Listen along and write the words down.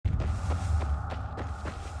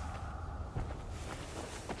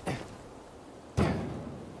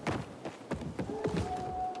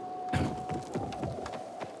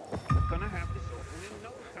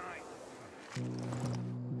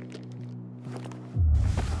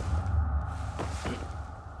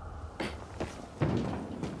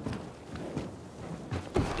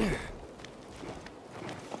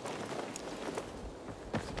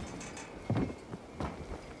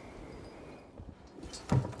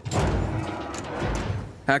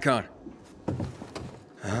Hakon.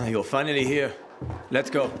 You're finally here. Let's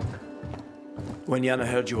go. When Yana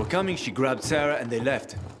heard you were coming, she grabbed Sarah and they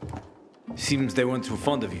left. Seems they weren't too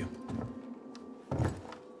fond of you.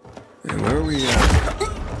 And where are we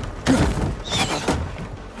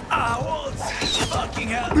Waltz! Fucking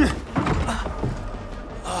hell!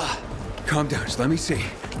 Calm down, just let me see.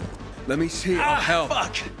 Let me see, I'll help.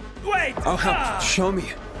 Fuck! Wait! I'll help, show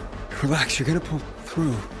me. Relax, you're gonna pull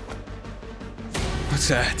through. What's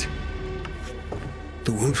that?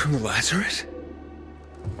 The wound from the Lazarus?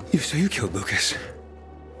 So you killed Lucas.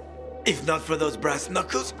 If not for those brass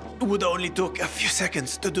knuckles, it would only took a few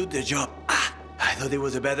seconds to do the job. I thought he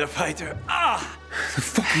was a better fighter. The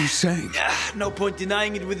fuck are you saying? No point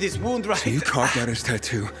denying it with this wound, right? So you carved out his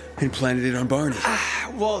tattoo and planted it on Barney.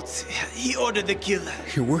 Waltz, he ordered the kill.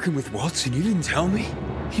 You're working with Waltz and you didn't tell me?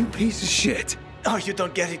 You piece of shit. Oh, you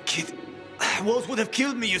don't get it, kid. Waltz would have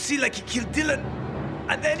killed me, you see, like he killed Dylan.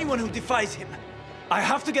 And anyone who defies him. I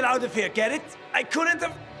have to get out of here, get it? I couldn't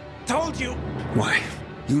have told you. Why?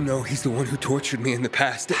 You know he's the one who tortured me in the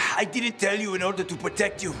past. I didn't tell you in order to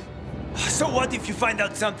protect you. So what if you find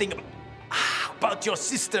out something about your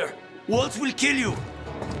sister? Waltz will kill you.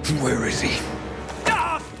 Where is he?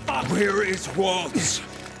 Fuck! Where is Waltz?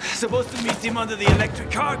 Supposed to meet him under the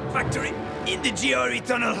electric car factory in the GRE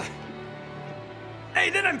tunnel. Hey,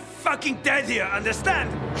 then I'm fucking dead here, understand?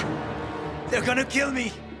 They're gonna kill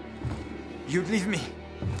me. You'd leave me.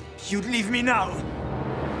 You'd leave me now.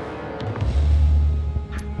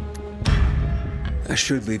 I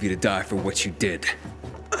should leave you to die for what you did.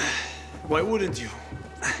 Why wouldn't you?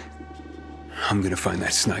 I'm gonna find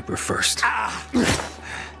that sniper first.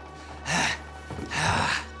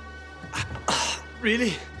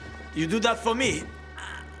 Really? You do that for me?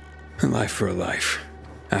 A life for a life.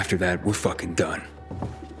 After that, we're fucking done.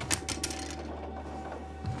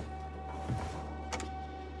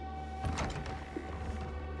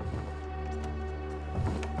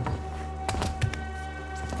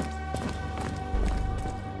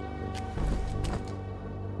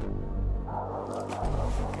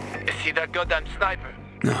 See that goddamn sniper?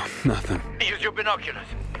 No, nothing. Use your binoculars.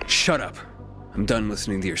 Shut up. I'm done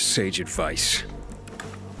listening to your sage advice.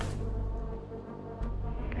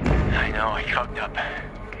 I know, I cocked up.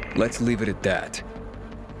 Let's leave it at that.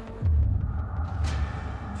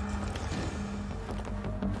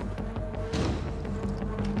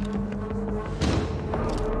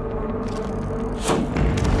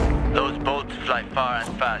 Those bolts fly far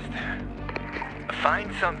and fast.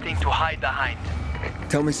 Find something to hide behind.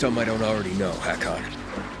 Tell me something I don't already know, Hakon.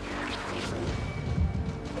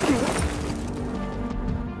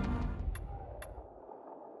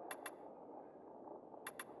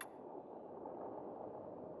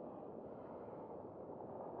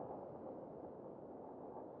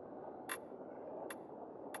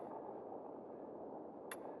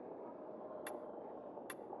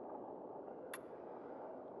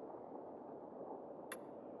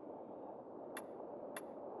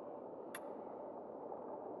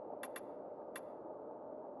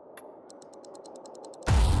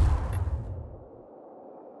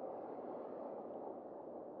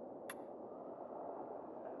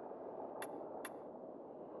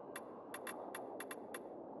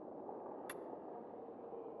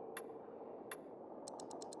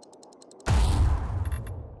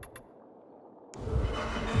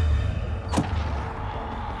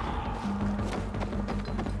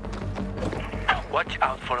 Watch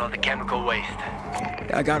out for all the chemical waste.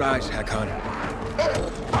 I got eyes, Hakon.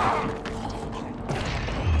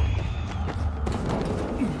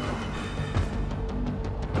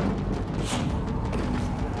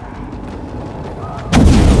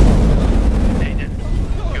 Nathan,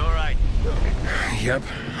 you alright? Yep.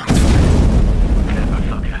 Clever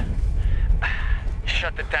fucker.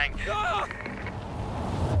 Shut the tank.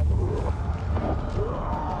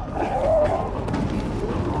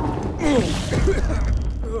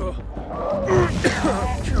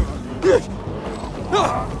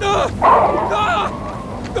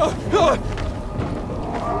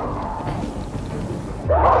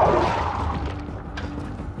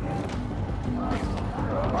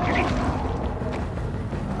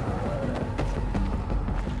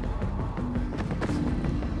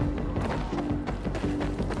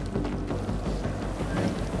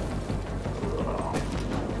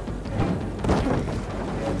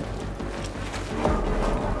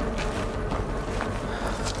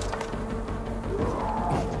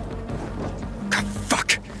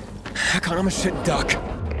 I'm a shit duck.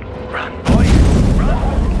 Run, boy,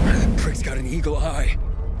 run! He's got an eagle eye.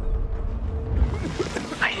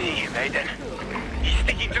 I see him, Aiden. He's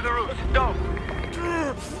sticking to the roof. Go!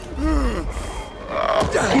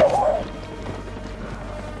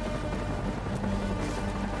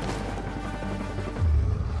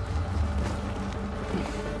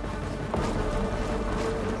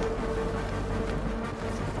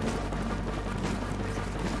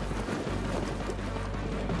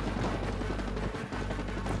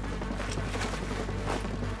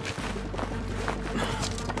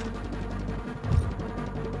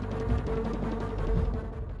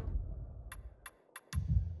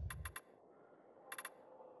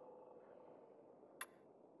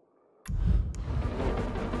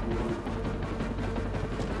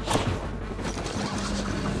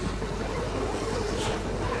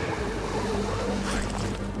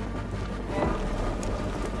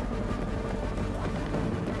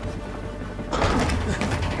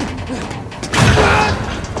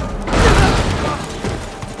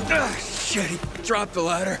 Shit, he dropped the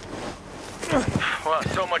ladder. Well,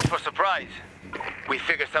 so much for surprise. We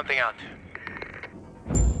figured something out.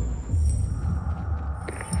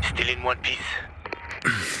 Still in one piece?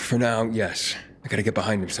 For now, yes. I gotta get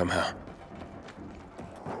behind him somehow.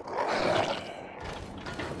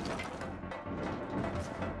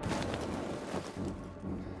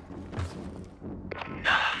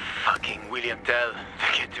 Fucking William Tell.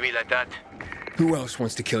 They get to me like that. Who else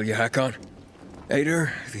wants to kill you, Hakon?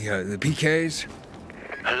 Ader? The PKs?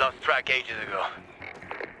 I lost track ages ago.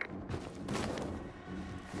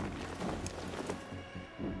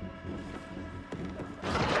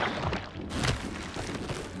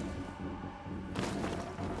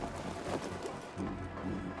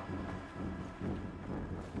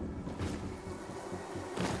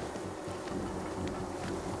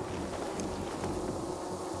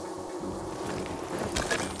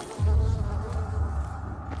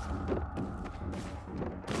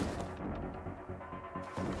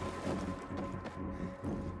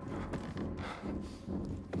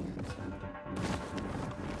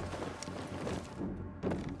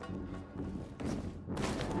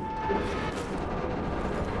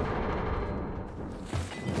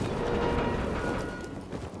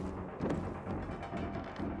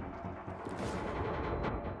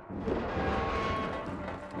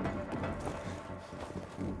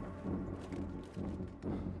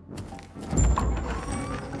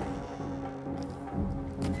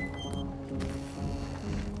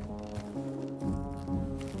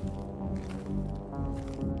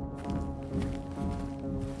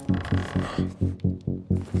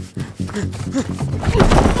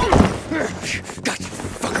 Gotcha,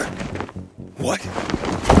 fucker. What?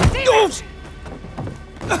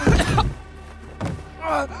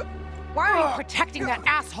 Why are you protecting that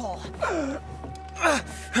asshole?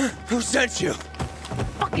 Who sent you?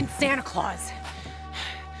 Fucking Santa Claus.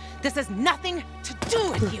 This has nothing to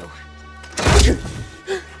do with you.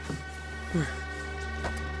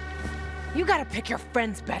 You gotta pick your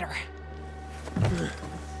friends better.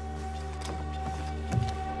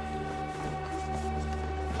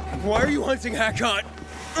 Why are you hunting Hakon?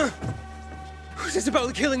 Is this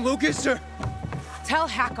about killing Lucas, or? Tell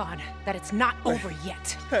Hakon that it's not over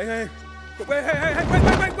yet. Hey,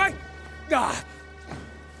 wait!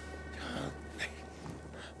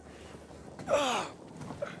 Ah.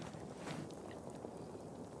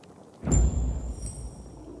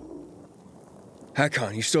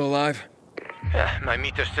 Hakon, you still alive? My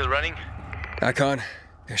meter's still running? Hakon,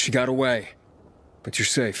 yeah, she got away. But you're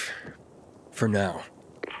safe. For now.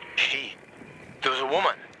 She? There was a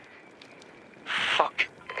woman? Fuck.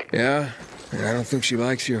 Yeah? I don't think she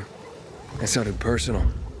likes you. That sounded personal.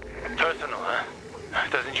 Personal, huh?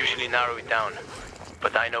 Doesn't usually narrow it down.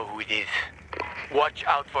 But I know who it is. Watch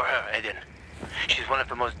out for her, Eden. She's one of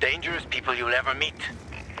the most dangerous people you'll ever meet.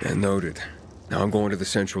 Yeah, noted. Now I'm going to the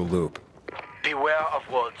central loop. Beware of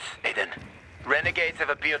wolves, Eden. Renegades have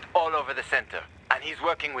appeared all over the center, and he's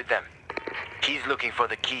working with them. He's looking for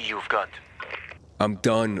the key you've got. I'm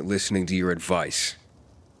done listening to your advice.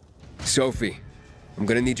 Sophie, I'm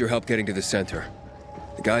gonna need your help getting to the center.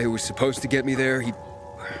 The guy who was supposed to get me there,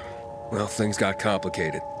 well, things got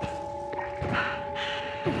complicated.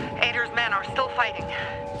 Ader's men are still fighting.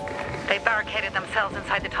 They barricaded themselves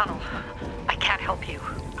inside the tunnel. I can't help you.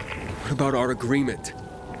 What about our agreement?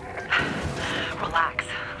 Relax.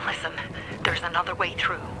 Listen, there's another way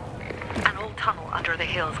through. An old tunnel under the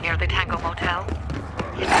hills near the Tango Motel.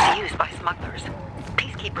 It's used by smugglers.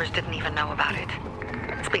 Peacekeepers didn't even know about it.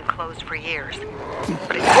 It's been closed for years.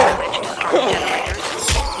 But if you manage to start the generators,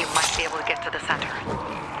 you might be able to get to the center.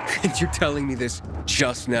 And you're telling me this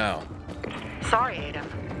just now? Sorry, Adam.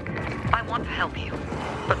 I want to help you,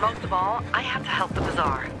 But most of all, I have to help the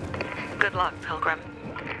bazaar. Good luck, Pilgrim.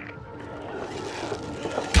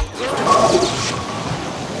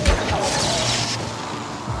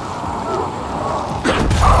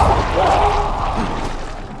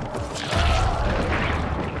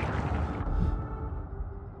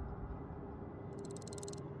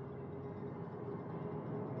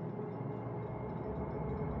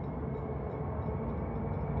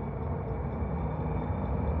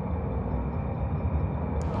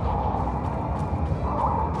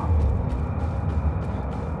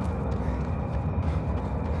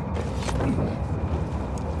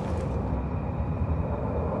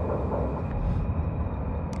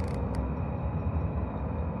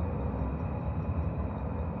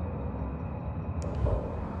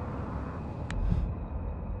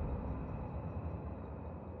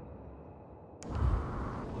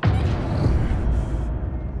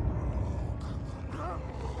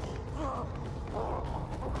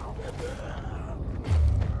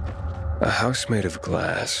 A house made of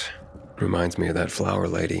glass. Reminds me of that flower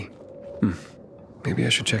lady. Maybe I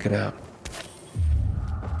should check it out.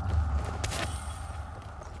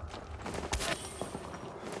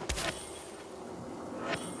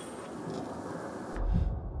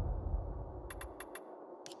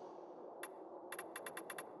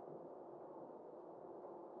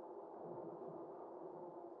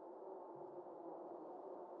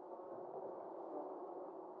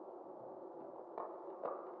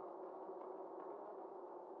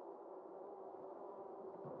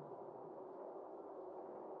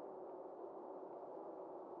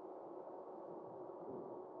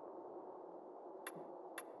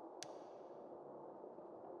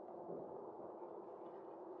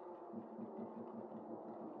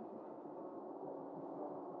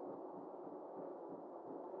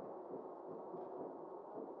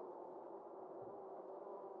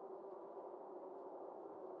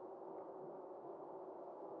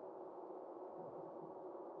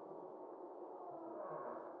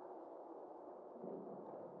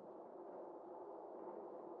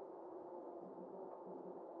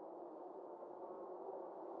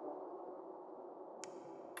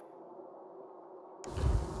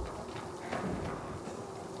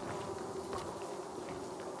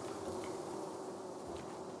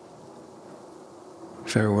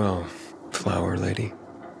 Farewell, flower lady.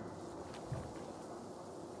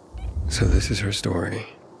 So this is her story.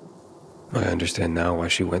 I understand now why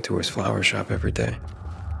she went to his flower shop every day.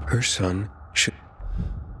 Her son should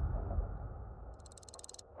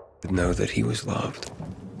know that he was loved.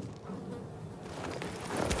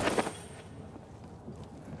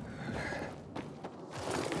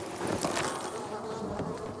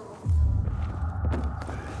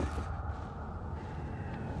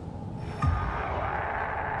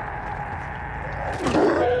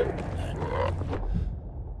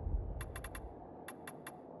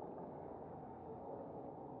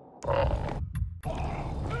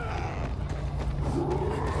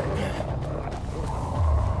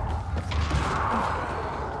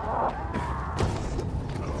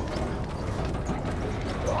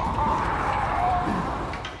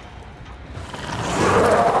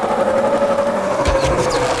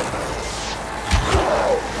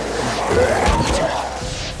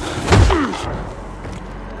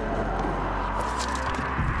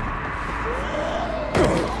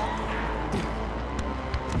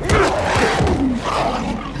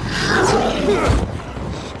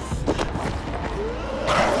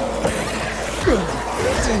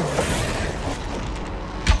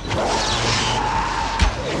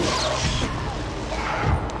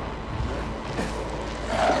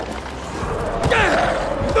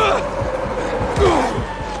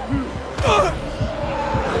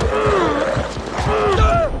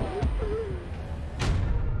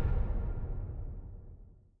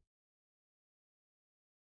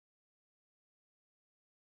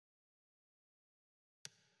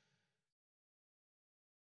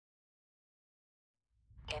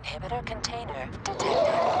 Inhibitor container detected.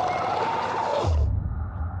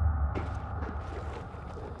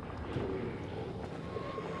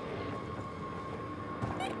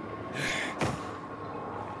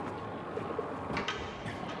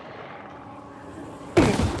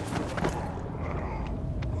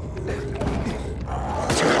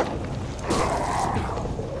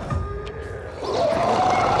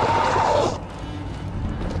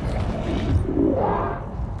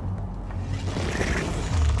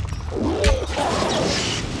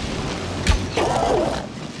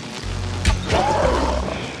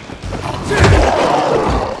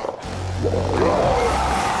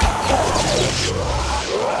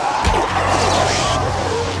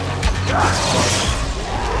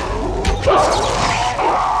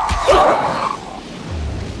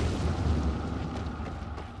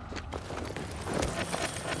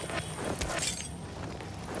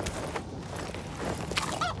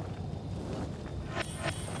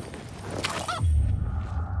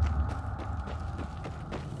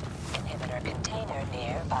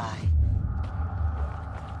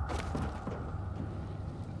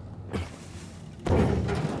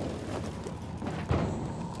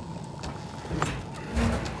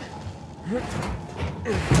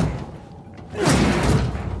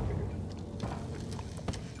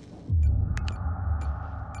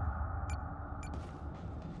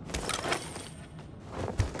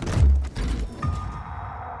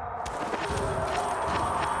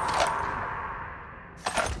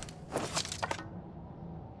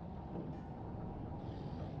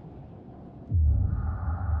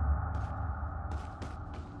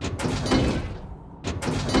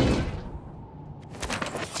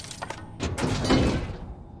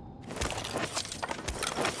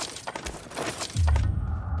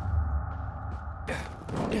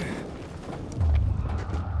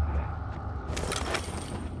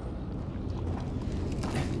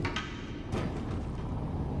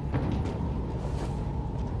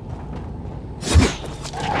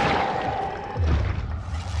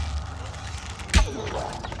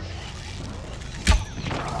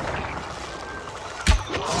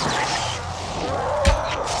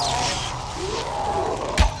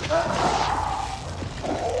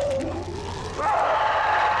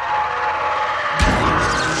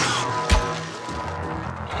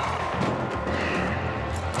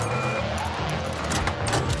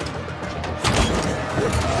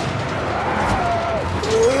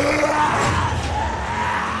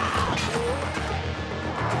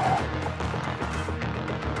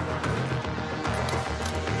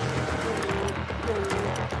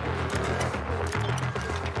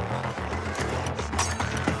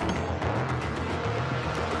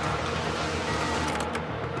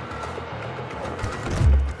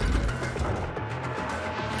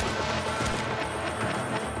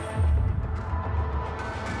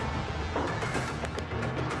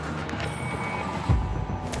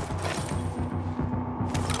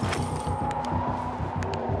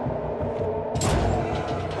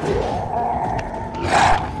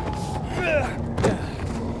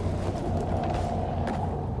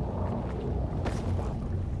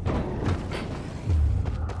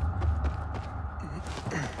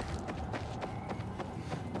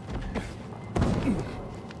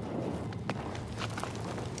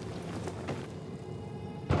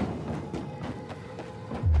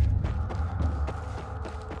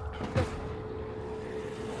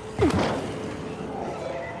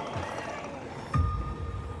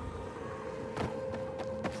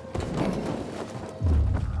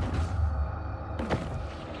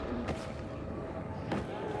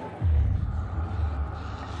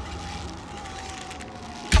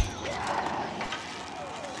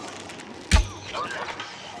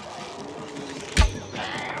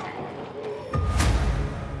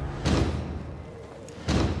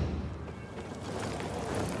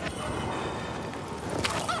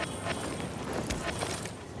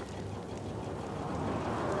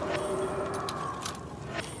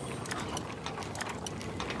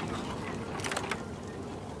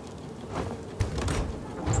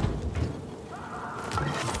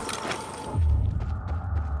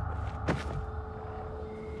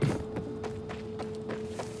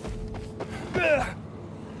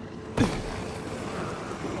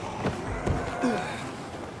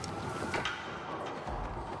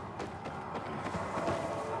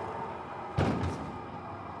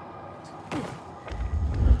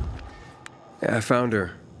 I found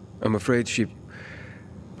her. I'm afraid she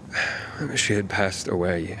had passed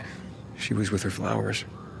away. She was with her flowers.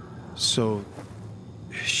 So,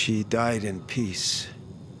 she died in peace?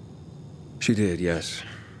 She did, yes.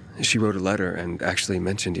 She wrote a letter and actually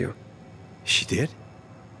mentioned you. She did?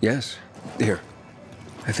 Yes. Here.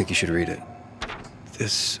 I think you should read it.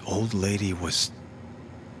 This old lady was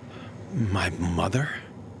my mother?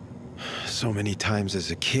 So many times as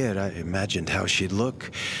a kid, I imagined how she'd look.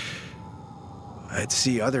 I'd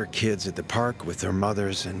see other kids at the park with their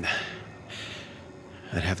mothers, and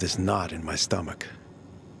I'd have this knot in my stomach,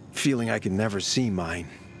 feeling I could never see mine,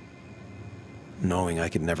 knowing I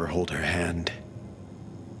could never hold her hand,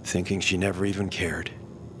 thinking she never even cared,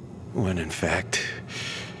 when in fact,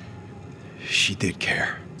 she did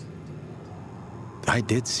care. I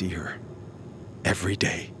did see her every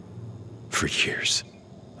day for years.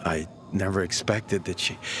 I never expected that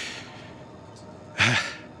she...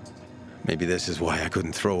 Maybe this is why I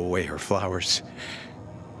couldn't throw away her flowers.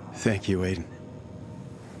 Thank you, Aiden.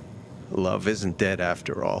 Love isn't dead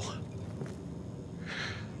after all.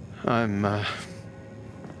 I'm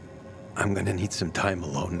gonna need some time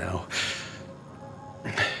alone now.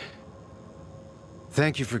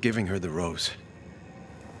 Thank you for giving her the rose.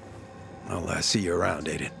 I'll see you around,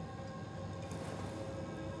 Aiden.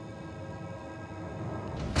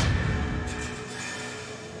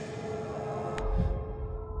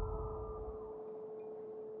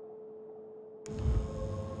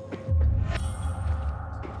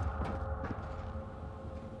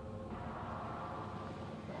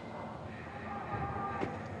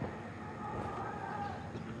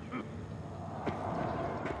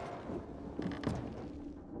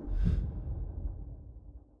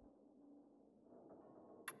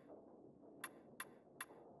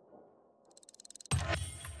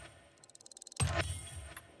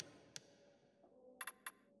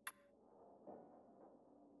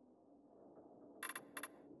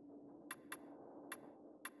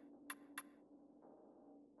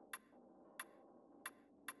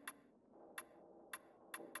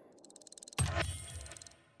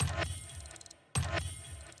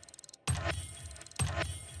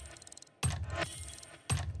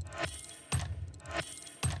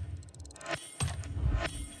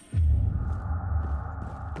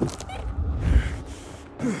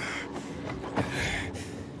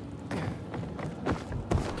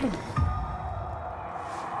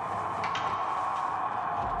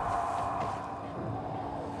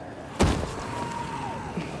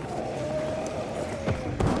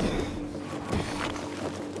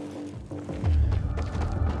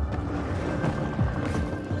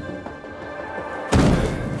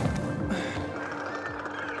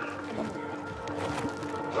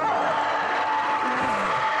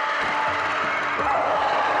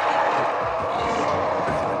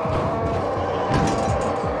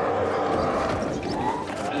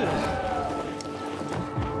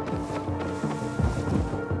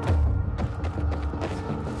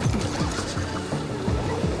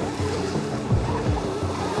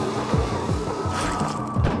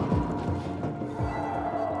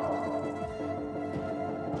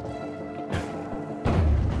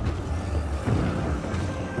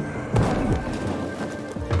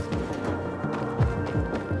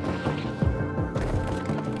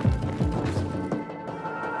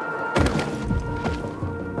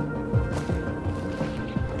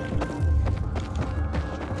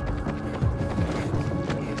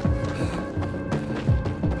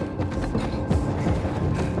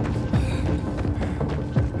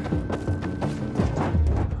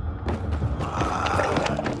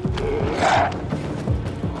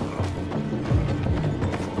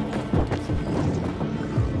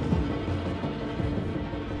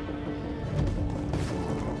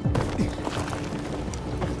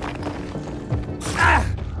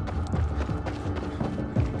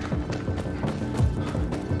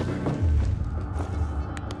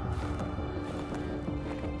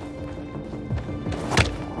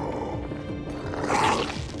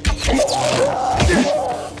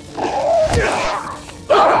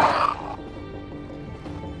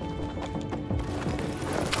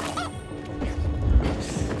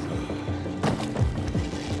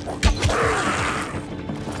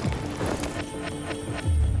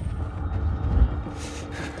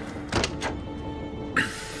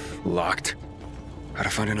 Locked. Gotta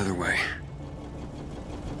find another way.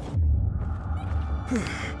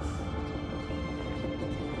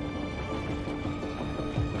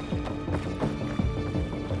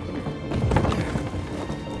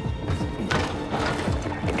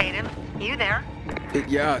 Aiden, you there?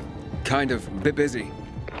 Yeah, kind of. Bit busy.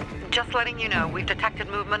 Just letting you know, we've detected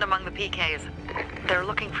movement among the PKs. They're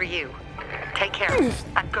looking for you. Take care,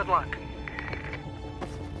 and good luck.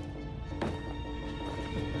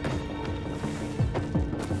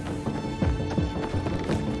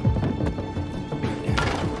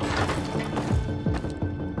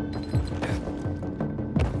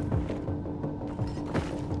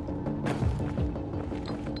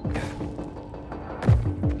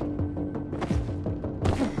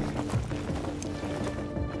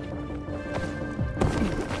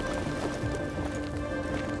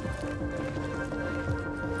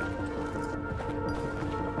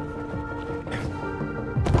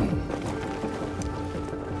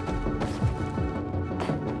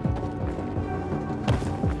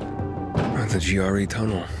 The GRE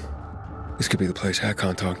tunnel. This could be the place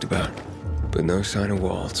Hakon talked about, but no sign of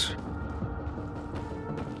Waltz.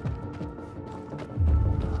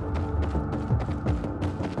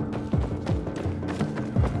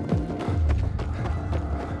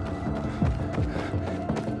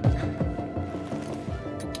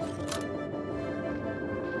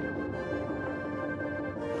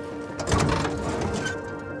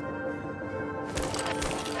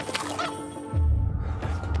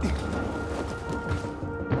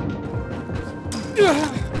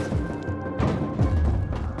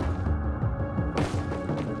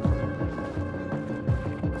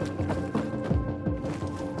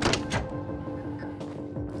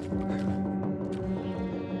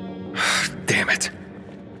 Damn it.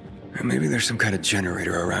 Maybe there's some kind of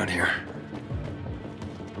generator around here.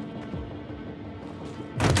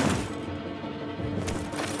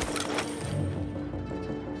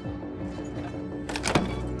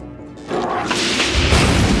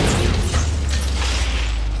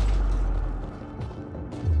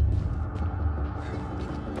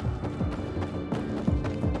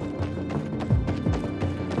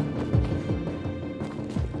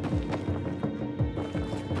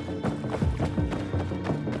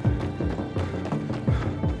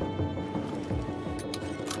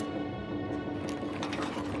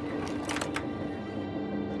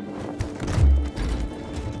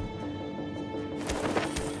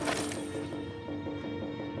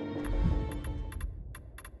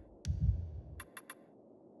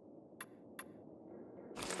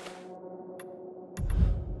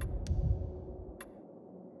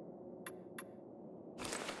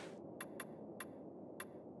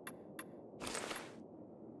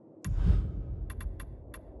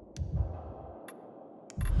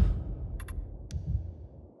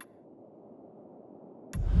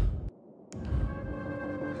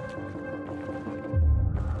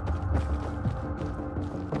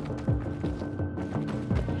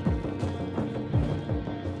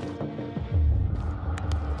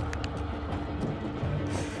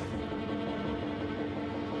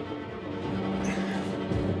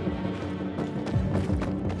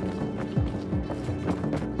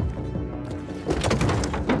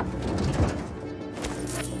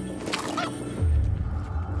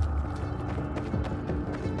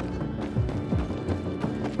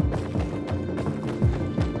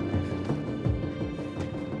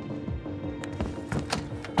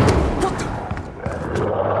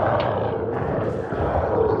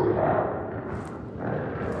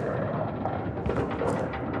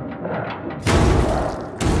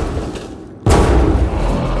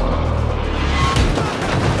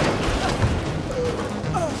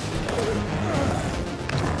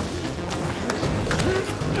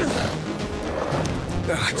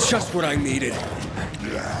 Just what I needed.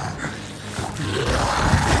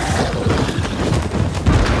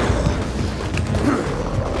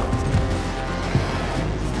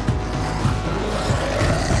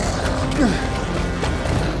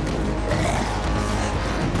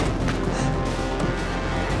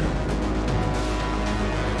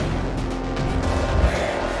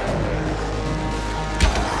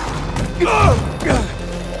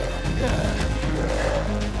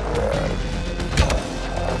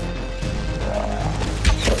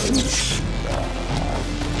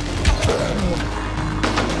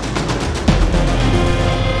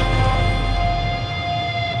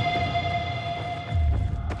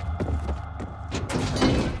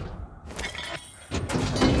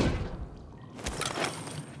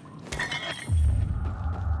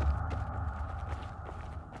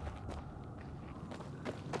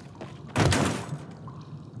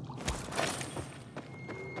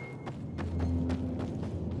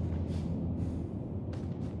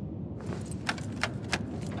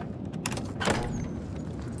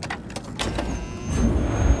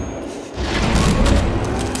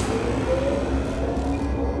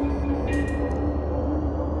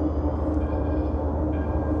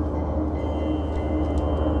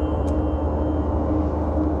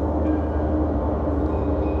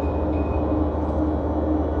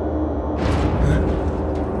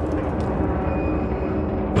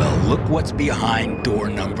 look what's behind door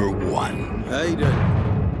number 1.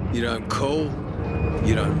 Aiden, you don't call,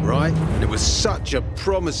 you don't write, and it was such a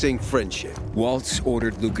promising friendship. Waltz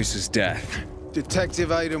ordered Lucas's death. Detective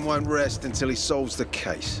Aiden won't rest until he solves the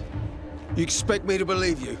case. You expect me to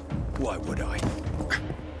believe you? Why would I?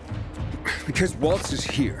 Because Waltz is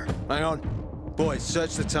here. Hang on. Boys,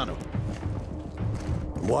 search the tunnel.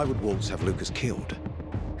 Why would Waltz have Lucas killed?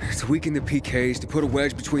 To weaken the PKs, to put a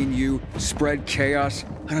wedge between you, spread chaos.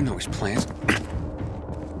 I don't know his plans.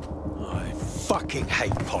 I fucking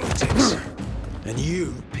hate politics. And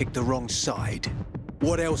you picked the wrong side.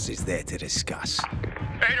 What else is there to discuss?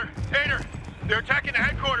 Aider! They're attacking the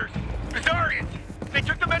headquarters! Bizarrians! They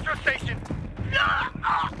took the metro station!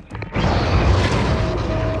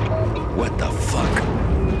 What the fuck?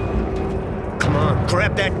 Come on,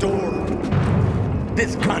 grab that door.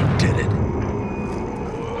 This cunt did it.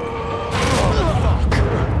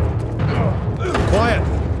 Quiet!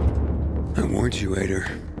 I warned you, Aider.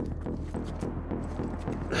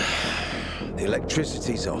 The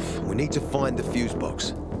electricity's off. We need to find the fuse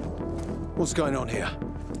box. What's going on here?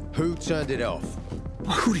 Who turned it off?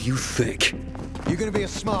 Who do you think? You're gonna be a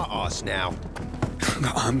smart ass now.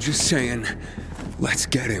 I'm just saying, let's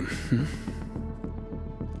get him.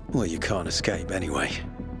 Well, you can't escape anyway.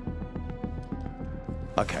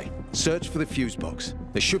 Okay, search for the fuse box.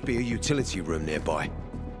 There should be a utility room nearby.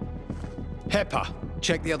 Hepper,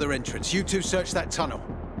 check the other entrance. You two search that tunnel.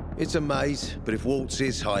 It's a maze, but if Waltz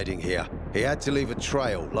is hiding here, he had to leave a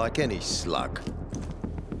trail like any slug.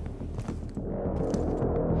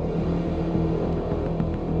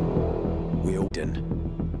 We all didn't.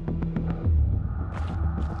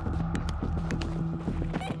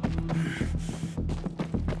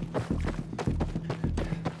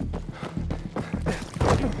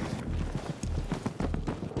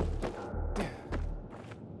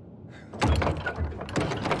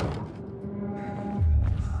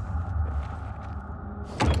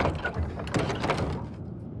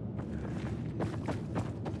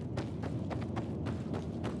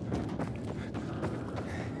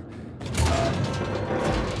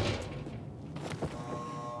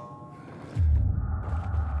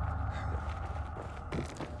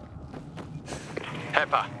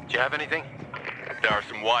 Peppa, do you have anything? There are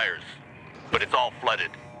some wires, but it's all flooded.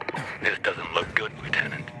 This doesn't look good,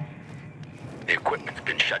 Lieutenant. The equipment's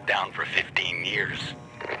been shut down for 15 years.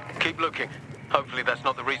 Keep looking. Hopefully that's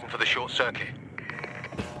not the reason for the short circuit.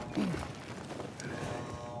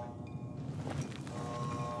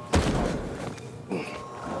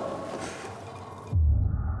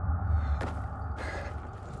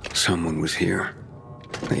 Someone was here.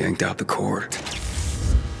 They yanked out the cord.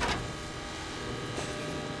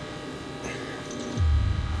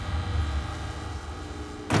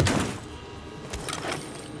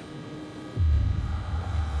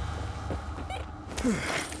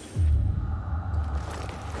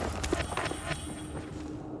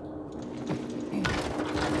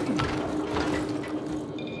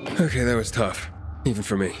 Okay, that was tough. Even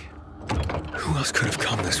for me. Who else could have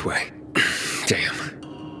come this way?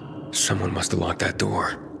 Damn. Someone must have locked that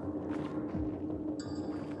door.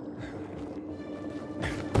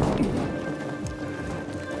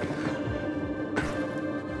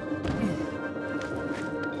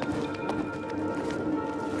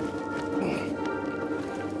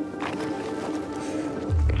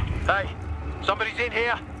 Hey, somebody's in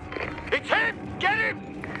here. It's him! Get him!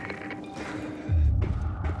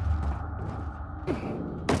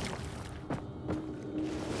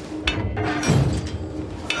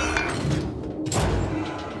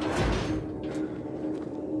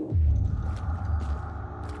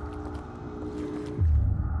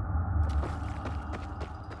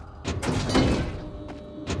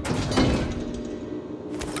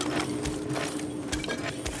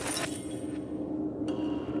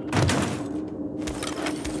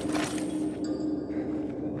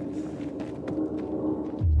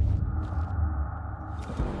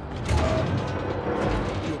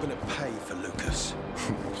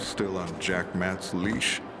 Still on Jack Matt's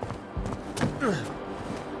leash.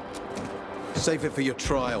 Save it for your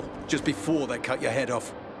trial, just before they cut your head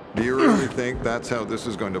off. Do you really think that's how this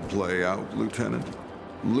is going to play out, Lieutenant?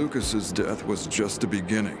 Lucas's death was just a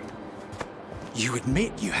beginning. You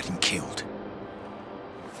admit you had him killed.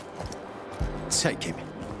 Take him.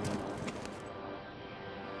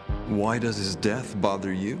 Why does his death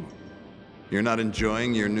bother you? You're not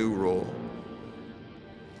enjoying your new role?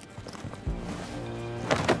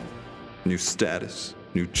 New status,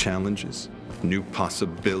 new challenges, new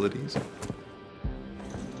possibilities.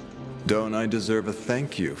 Don't I deserve a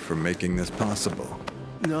thank you for making this possible?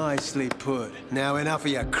 Nicely put. Now enough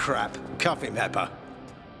of your crap. Cuff him, Hepper.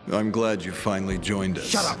 I'm glad you finally joined us.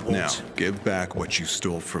 Shut up, Walt. Now, give back what you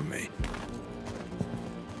stole from me.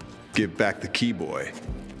 Give back the key, boy,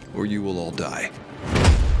 or you will all die.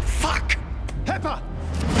 Fuck! Pepper!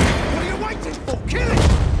 What are you waiting for? Kill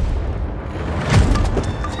it!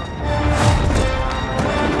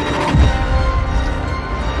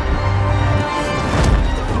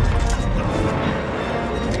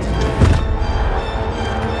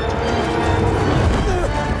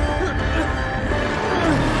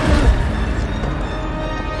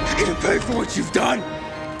 You're gonna pay for what you've done!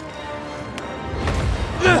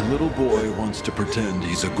 A little boy wants to pretend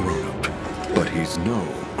he's a grown-up, but he's no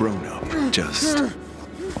grown-up, just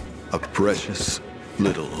a precious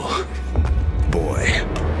little boy.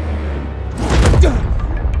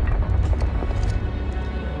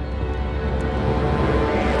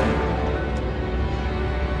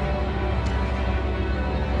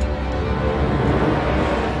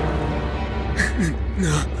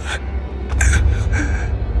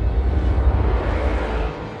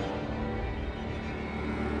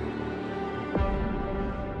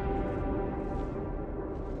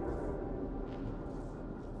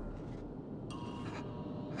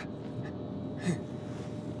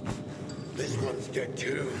 This one's dead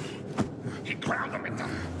too. He ground him into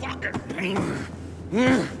fucking pain.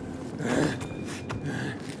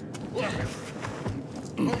 Look,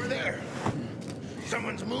 over there.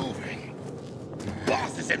 Someone's moving.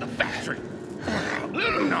 Boss is in the factory.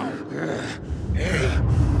 Let him know. Hey,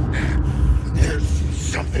 there's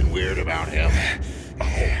something weird about him. Oh,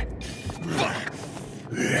 fuck.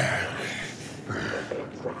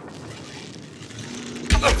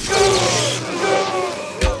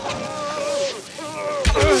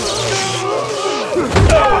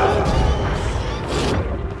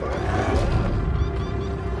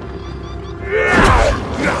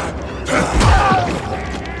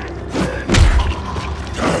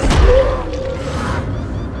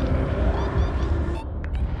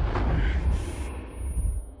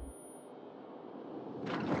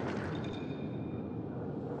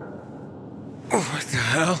 What the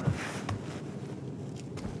hell?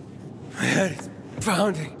 My head is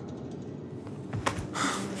pounding.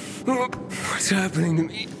 What's happening to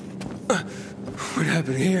me? What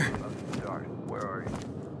happened here? Where are you?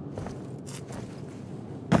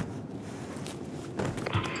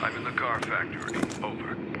 I'm in the car factory.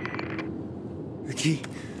 Over. The key.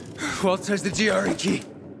 Walt says the GRE key.